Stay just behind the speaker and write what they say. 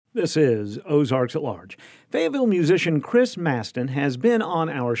This is Ozarks at Large. Fayetteville musician Kris Mastin has been on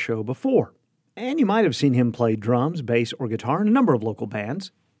our show before, and you might have seen him play drums, bass, or guitar in a number of local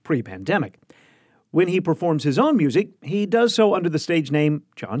bands pre-pandemic. When he performs his own music, he does so under the stage name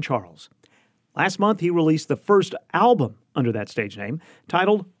John Charles. Last month, he released the first album under that stage name,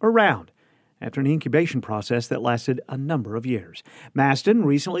 titled Around, after an incubation process that lasted a number of years. Mastin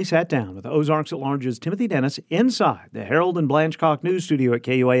recently sat down with Ozarks at Large's Timothy Dennis inside the Harold and Blanchcock News Studio at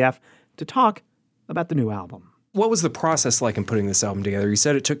KUAF to talk about the new album. What was the process like in putting this album together? You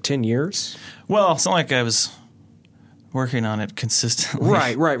said it took 10 years? Well, it's not like I was working on it consistently.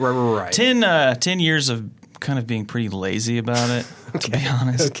 Right. 10 years of kind of being pretty lazy about it, to be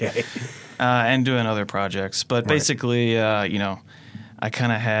honest. Okay. And doing other projects. But basically, I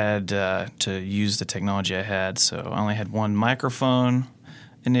kind of had to use the technology I had. So I only had one microphone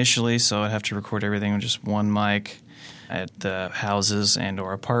initially, so I'd have to record everything with just one mic at the houses and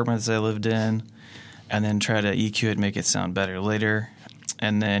or apartments I lived in, and then try to EQ it, make it sound better later.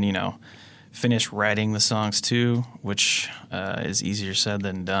 And then, finish writing the songs too, which is easier said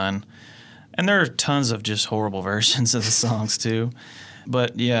than done. And there are tons of just horrible versions of the songs too.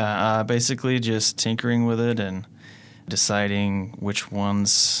 But yeah, basically just tinkering with it and deciding which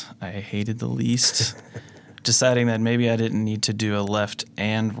ones I hated the least. Deciding that maybe I didn't need to do a left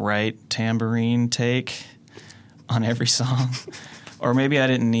and right tambourine take on every song. Or maybe I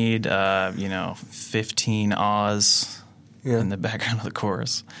didn't need, 15 ahs in the background of the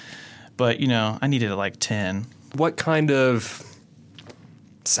chorus. But, I needed like 10. What kind of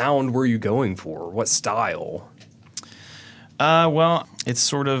sound were you going for? What style? Well, it's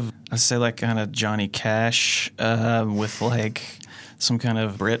sort of, I'd say like kind of Johnny Cash with like some kind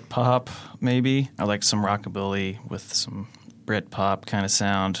of Brit pop maybe. Or like some rockabilly with some Brit pop kind of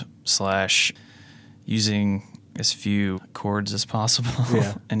sound / using as few chords as possible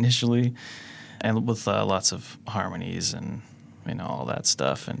initially. And with lots of harmonies and, all that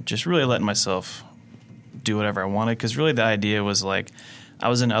stuff. And just really letting myself do whatever I wanted. Because really the idea was like I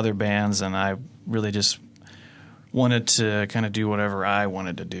was in other bands and I really just wanted to kind of do whatever I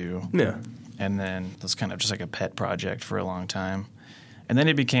wanted to do. Yeah. And then it was kind of just like a pet project for a long time. And then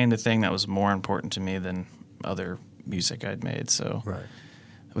it became the thing that was more important to me than other music I'd made. So,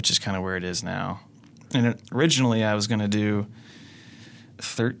 which is kind of where it is now. And originally I was going to do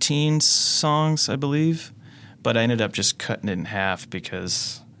 13 songs, I believe. But I ended up just cutting it in half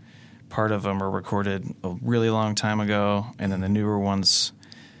because part of them were recorded a really long time ago, and then the newer ones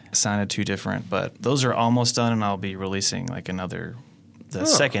sounded too different. But those are almost done, and I'll be releasing like the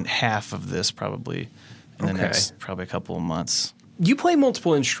second half of this probably in the next probably a couple of months. You play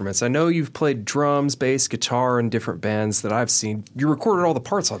multiple instruments. I know you've played drums, bass, guitar in different bands that I've seen. You recorded all the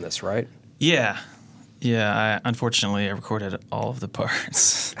parts on this, right? Yeah. Yeah, unfortunately, I recorded all of the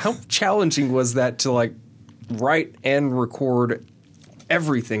parts. How challenging was that to like write and record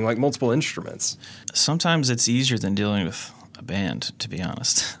everything, like multiple instruments? Sometimes it's easier than dealing with a band, to be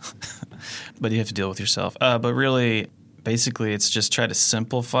honest. But you have to deal with yourself. But really, basically, it's just try to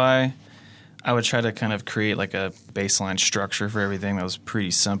simplify. I would try to kind of create like a baseline structure for everything that was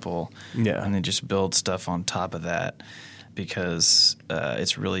pretty simple. Yeah. And then just build stuff on top of that because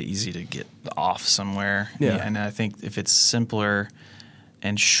it's really easy to get off somewhere. Yeah. And I think if it's simpler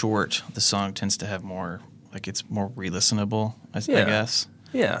and short, the song tends to have more, like it's more re-listenable, I guess.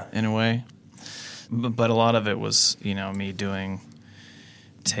 Yeah. In a way. But a lot of it was, me doing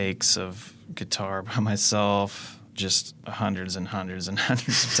takes of guitar by myself, just hundreds and hundreds and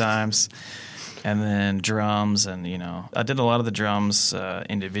hundreds of times. And then drums and, I did a lot of the drums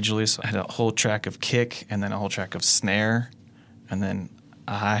individually. So I had a whole track of kick and then a whole track of snare and then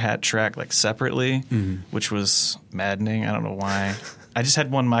a hi-hat track like separately, which was maddening. I don't know why. I just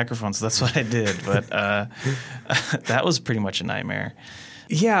had one microphone, so that's what I did. But that was pretty much a nightmare.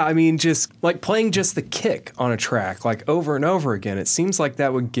 Yeah, I mean, just like playing just the kick on a track, like over and over again, it seems like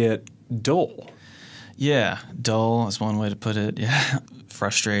that would get dull. Yeah, dull is one way to put it. Yeah,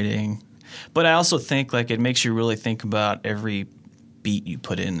 frustrating. But I also think like it makes you really think about every beat you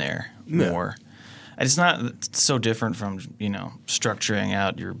put in there more. And it's not so different from, structuring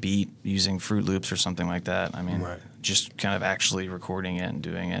out your beat using Fruit Loops or something like that. I mean, just kind of actually recording it and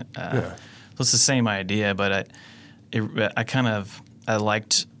doing it. So it's the same idea, but I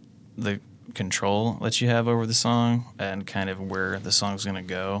liked the control that you have over the song and kind of where the song's going to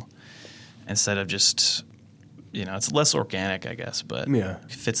go instead of just, it's less organic, I guess, but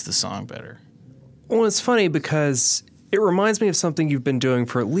it fits the song better. Well, it's funny because it reminds me of something you've been doing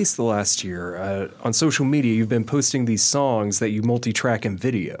for at least the last year. On social media, you've been posting these songs that you multi-track in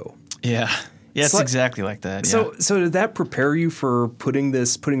video. Yeah. Yeah, it's exactly like that. So did that prepare you for putting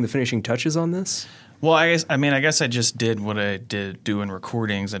the finishing touches on this? Well, I guess I just did what I did doing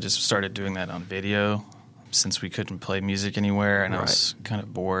recordings. I just started doing that on video since we couldn't play music anywhere, and I was kind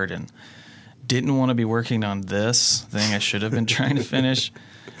of bored and didn't want to be working on this thing I should have been trying to finish.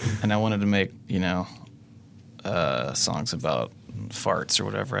 And I wanted to make, songs about farts or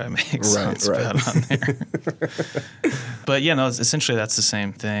whatever I make songs about on there. But essentially that's the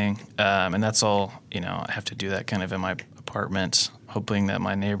same thing. And that's all, I have to do that kind of in my apartment, hoping that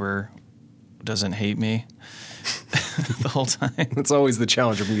my neighbor doesn't hate me the whole time. It's always the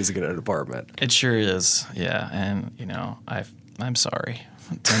challenge of music in an apartment. It sure is, yeah. And, I'm sorry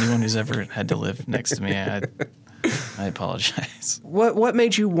to anyone who's ever had to live next to me. I apologize. What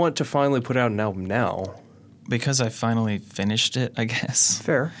made you want to finally put out an album now? Because I finally finished it, I guess.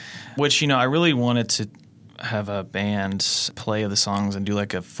 Fair. Which, I really wanted to have a band play the songs and do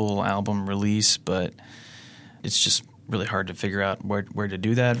like a full album release, but it's just really hard to figure out where to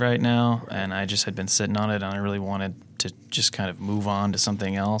do that right now. And I just had been sitting on it, and I really wanted to just kind of move on to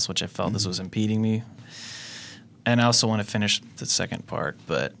something else, which I felt this was impeding me. And I also want to finish the second part.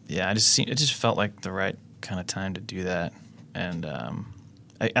 But yeah, it just felt like the right kind of time to do that. And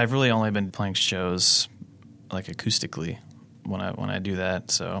I've really only been playing shows like acoustically when I do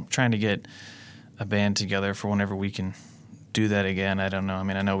that. So I'm trying to get a band together for whenever we can do that again. I don't know. I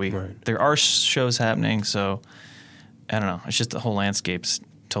mean, I know there are shows happening, so I don't know. It's just the whole landscape's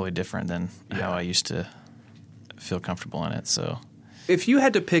totally different than how I used to feel comfortable in it. So if you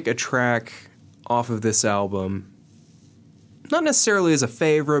had to pick a track off of this album, not necessarily as a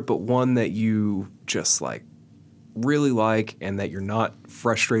favorite, but one that you just really like and that you're not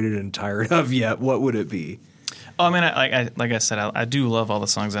frustrated and tired of yet, what would it be? Oh, I mean, like I said, I do love all the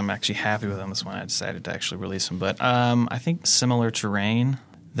songs. I'm actually happy with them. That's when I decided to actually release them. But I think Similar Terrain,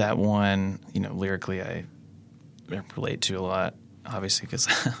 that one, lyrically I relate to a lot, obviously, because,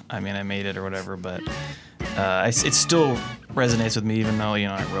 I made it or whatever. But it still resonates with me, even though,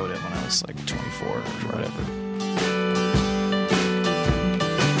 I wrote it when I was 24 or whatever.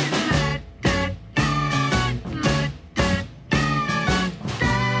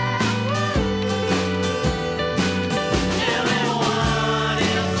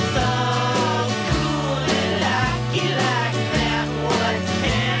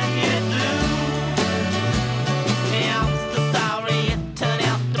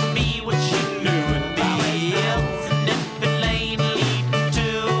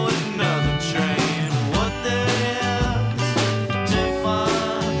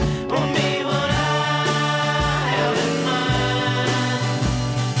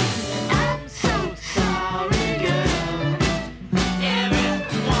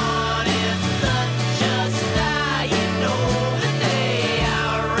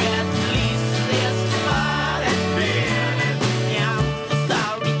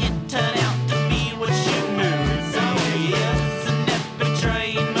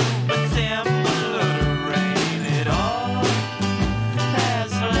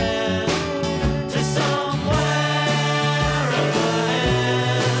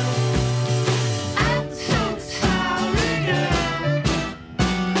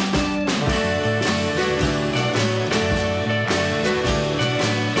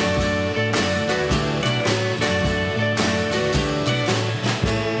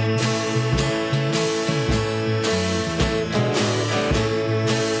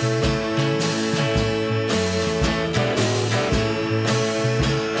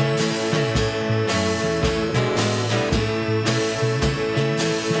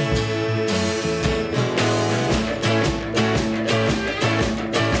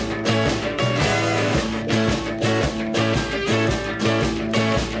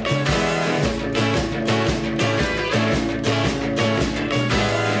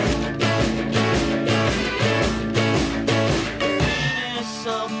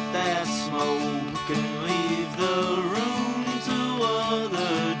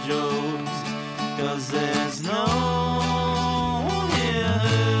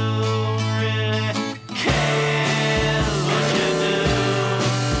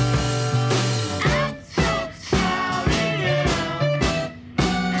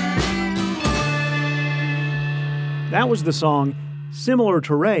 That was the song Similar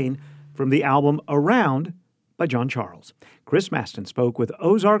Terrain from the album Around by John Charles. Kris Mastin spoke with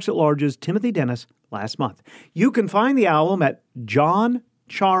Ozarks at Large's Timothy Dennis last month. You can find the album at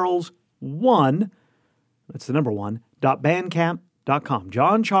johncharles1, that's the number 1, .bandcamp.com.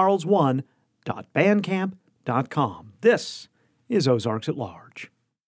 johncharles1.bandcamp.com. This is Ozarks at Large.